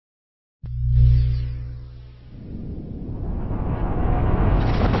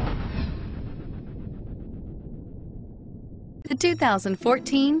The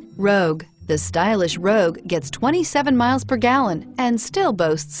 2014 Rogue. The stylish Rogue gets 27 miles per gallon and still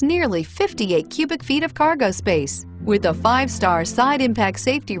boasts nearly 58 cubic feet of cargo space. With a 5-star side impact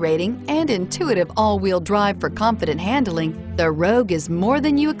safety rating and intuitive all-wheel drive for confident handling, the Rogue is more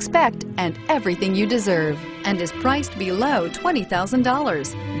than you expect and everything you deserve, and is priced below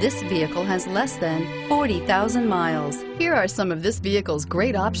 $20,000. This vehicle has less than 40,000 miles. Here are some of this vehicle's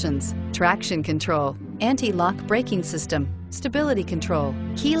great options: traction control, anti-lock braking system, stability control,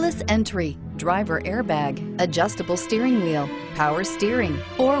 keyless entry, driver airbag, adjustable steering wheel, power steering,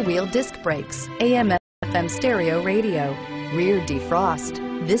 4-wheel disc brakes, AM/FM stereo radio, rear defrost.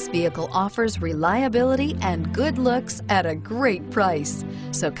 This vehicle offers reliability and good looks at a great price.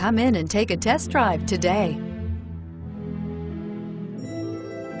 So come in and take a test drive today.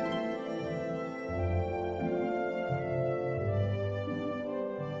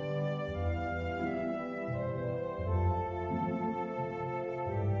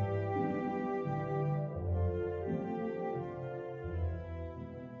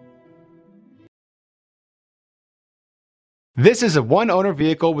 This is a one-owner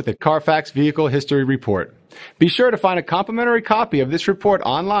vehicle with a Carfax Vehicle History Report. Be sure to find a complimentary copy of this report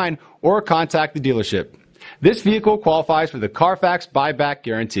online or contact the dealership. This vehicle qualifies for the Carfax Buyback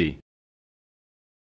Guarantee.